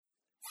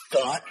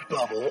Thought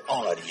Bubble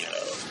Audio.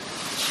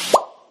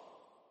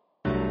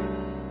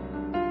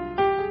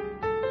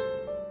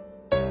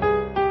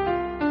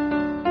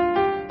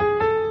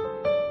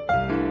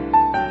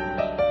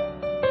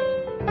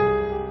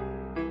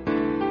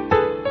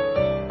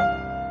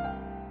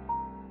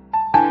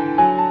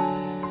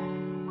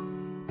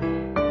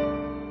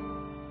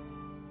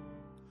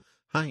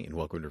 Hi, and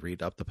welcome to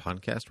Read Up, the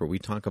podcast where we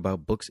talk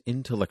about books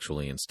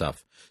intellectually and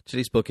stuff.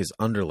 Today's book is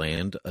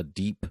Underland, A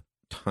Deep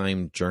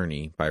Time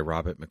Journey by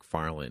Robert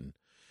Macfarlane.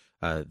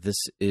 This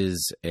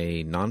is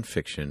a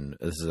nonfiction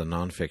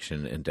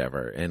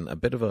endeavor and a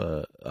bit of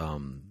a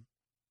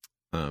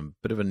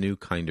new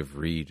kind of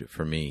read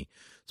for me.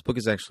 This book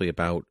is actually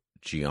about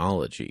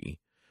geology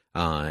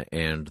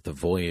and the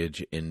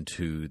voyage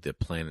into the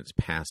planet's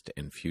past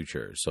and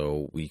future.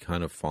 So we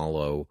kind of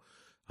follow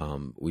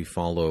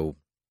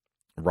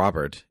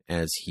Robert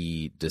as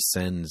he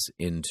descends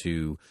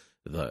into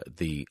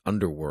the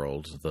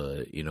underworld,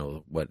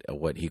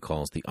 what he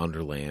calls the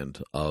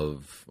underland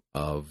of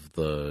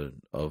the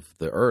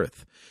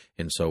earth.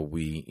 And so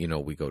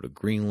we go to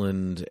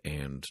Greenland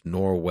and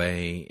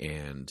Norway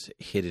and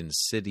hidden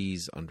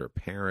cities under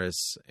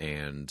Paris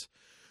and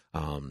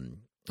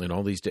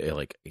all these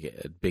like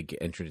big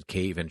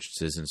cave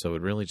entrances. And so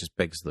it really just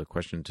begs the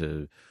question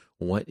to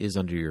what is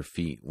under your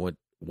feet, what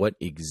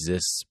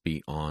exists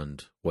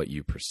beyond what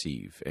you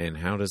perceive, and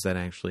how does that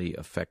actually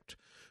affect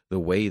the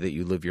way that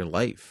you live your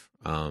life,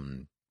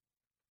 and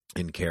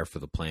care for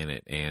the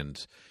planet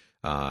and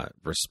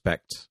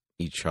respect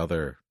each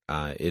other.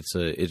 It's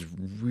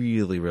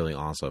really, really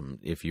awesome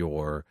if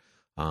you're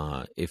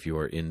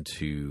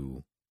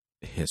into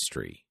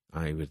history,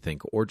 I would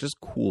think, or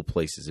just cool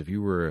places. If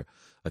you were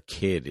a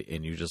kid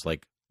and you just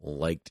liked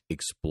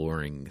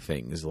exploring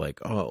things,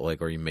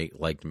 or you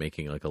liked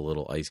making like a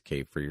little ice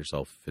cave for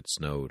yourself if it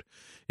snowed,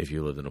 if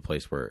you lived in a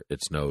place where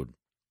it snowed,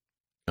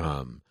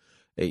 or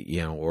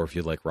if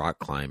you like rock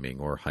climbing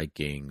or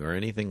hiking or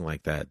anything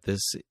like that.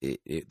 This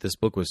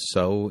book was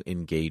so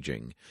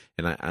engaging,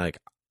 and I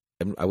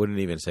wouldn't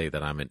even say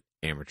that I'm an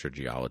amateur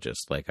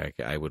geologist. Sometimes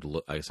I would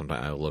look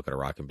at a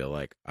rock and be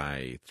like,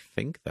 I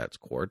think that's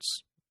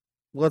quartz.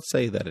 Let's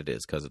say that it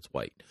is because it's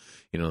white.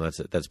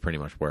 That's pretty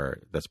much where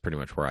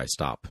I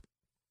stop.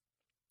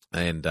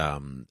 And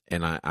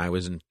I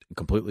was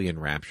completely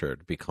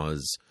enraptured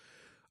because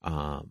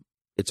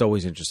it's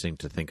always interesting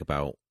to think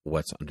about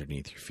what's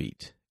underneath your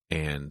feet.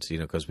 And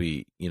because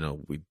we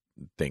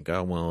think,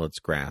 oh well, it's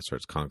grass or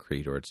it's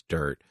concrete or it's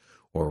dirt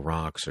or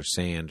rocks or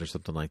sand or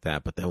something like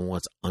that. But then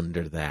what's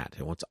under that,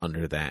 and what's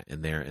under that,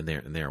 and there and there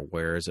and there?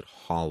 Where is it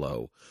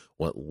hollow?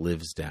 What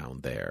lives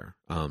down there?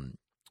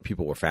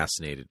 People were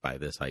fascinated by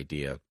this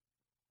idea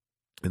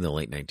in the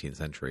late 19th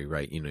century,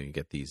 right? You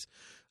get these,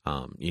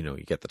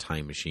 you get the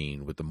time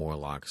machine with the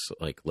Morlocks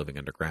living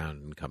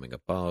underground and coming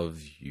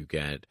above. You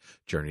get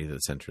Journey to the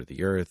Center of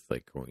the Earth,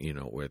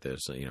 where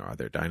there's, are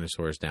there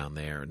dinosaurs down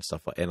there and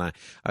stuff. And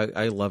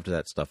I loved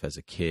that stuff as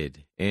a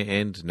kid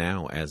and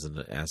now as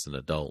an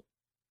adult.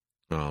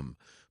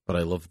 But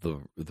I love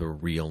the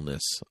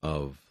realness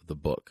of the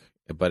book.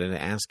 But in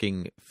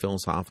asking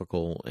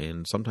philosophical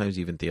and sometimes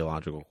even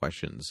theological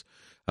questions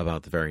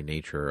about the very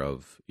nature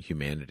of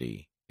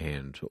humanity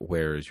and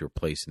where is your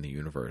place in the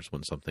universe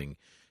when something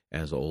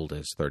as old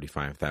as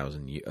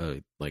 35,000,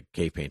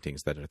 cave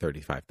paintings that are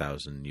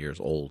 35,000 years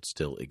old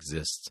still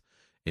exists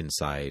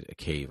inside a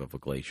cave of a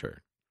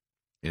glacier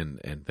and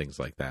things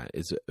like that.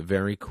 It's a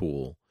very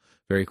cool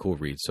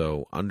read.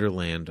 So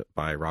Underland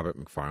by Robert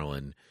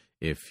Macfarlane.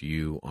 If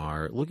you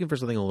are looking for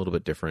something a little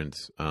bit different,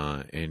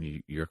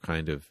 and you're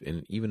kind of,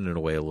 even in a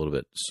way, a little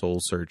bit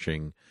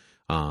soul-searching,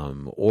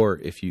 or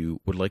if you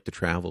would like to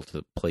travel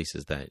to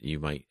places that you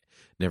might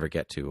never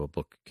get to, a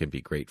book can be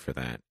great for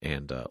that.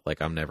 And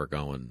I'm never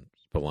going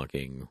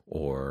spelunking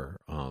or,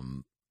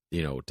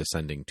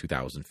 descending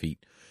 2,000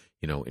 feet,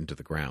 into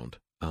the ground,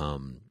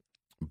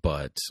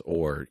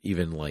 or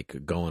even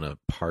going to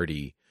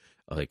party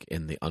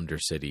in the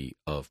undercity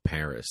of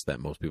Paris that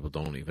most people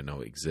don't even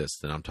know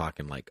exists. And I'm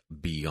talking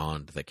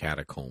beyond the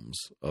catacombs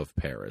of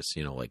Paris,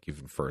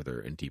 even further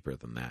and deeper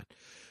than that.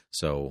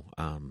 So,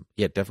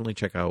 definitely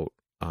check out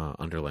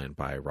Underland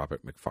by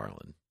Robert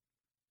Macfarlane.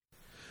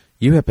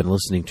 You have been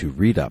listening to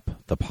Read Up,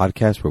 the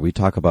podcast where we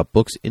talk about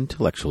books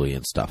intellectually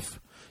and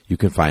stuff. You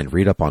can find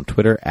Read Up on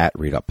Twitter at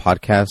Read Up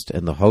Podcast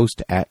and the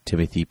host at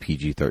Timothy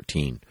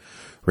PG13.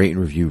 Rate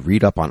and review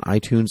Read Up on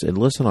iTunes and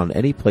listen on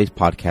any place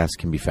podcasts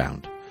can be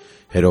found.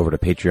 Head over to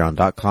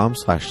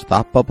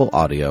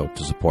patreon.com/ThoughtBubbleAudio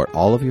to support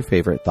all of your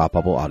favorite Thought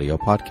Bubble Audio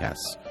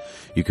podcasts.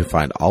 You can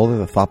find all of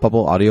the Thought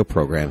Bubble Audio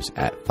programs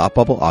at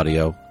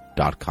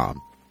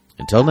ThoughtBubbleAudio.com.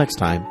 Until next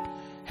time,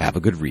 have a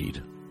good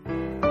read.